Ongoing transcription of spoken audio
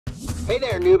Hey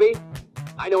there, newbie.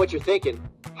 I know what you're thinking.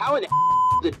 How in the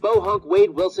did Bohunk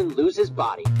Wade Wilson lose his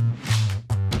body?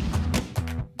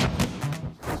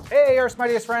 Hey, our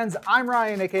smartiest friends. I'm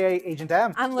Ryan, aka Agent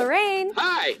M. I'm Lorraine.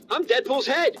 Hi, I'm Deadpool's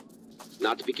head.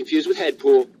 Not to be confused with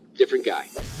Headpool, different guy.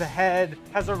 The head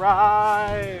has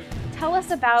arrived. Tell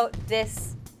us about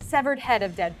this severed head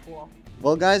of Deadpool.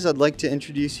 Well, guys, I'd like to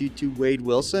introduce you to Wade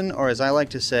Wilson, or as I like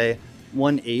to say,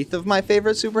 1/8 of my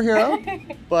favorite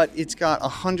superhero. But it's got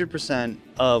 100%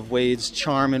 of Wade's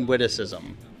charm and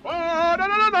witticism.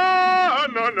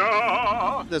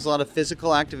 There's a lot of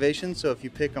physical activation, so if you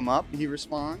pick him up, he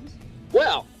responds.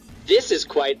 Well, this is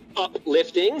quite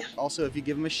uplifting. Also, if you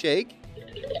give him a shake.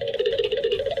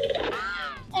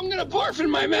 I'm gonna barf in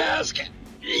my mask.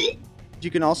 You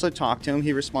can also talk to him.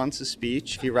 He responds to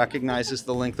speech. He recognizes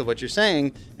the length of what you're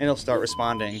saying, and he'll start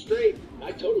responding. Straight.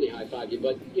 I totally high-five you,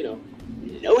 but, you know,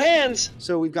 no hands.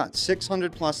 So we've got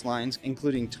 600 plus lines,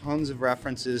 including tons of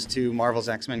references to Marvel's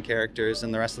X-Men characters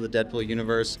and the rest of the Deadpool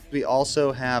universe. We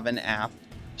also have an app.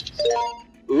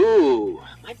 Ooh,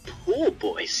 my pool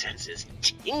boy sense is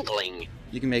tingling.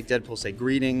 You can make Deadpool say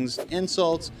greetings,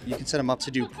 insults. You can set him up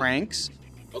to do pranks.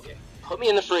 Okay, put me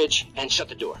in the fridge and shut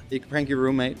the door. You can prank your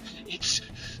roommate. It's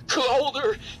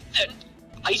colder than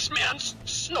Iceman's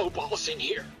snowballs in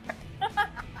here.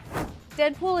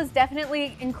 Deadpool is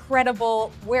definitely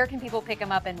incredible. Where can people pick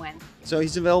him up and when? So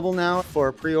he's available now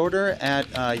for pre-order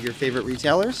at your favorite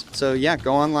retailers. So yeah,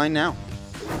 go online now.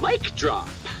 Mic drop.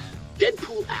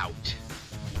 Deadpool out.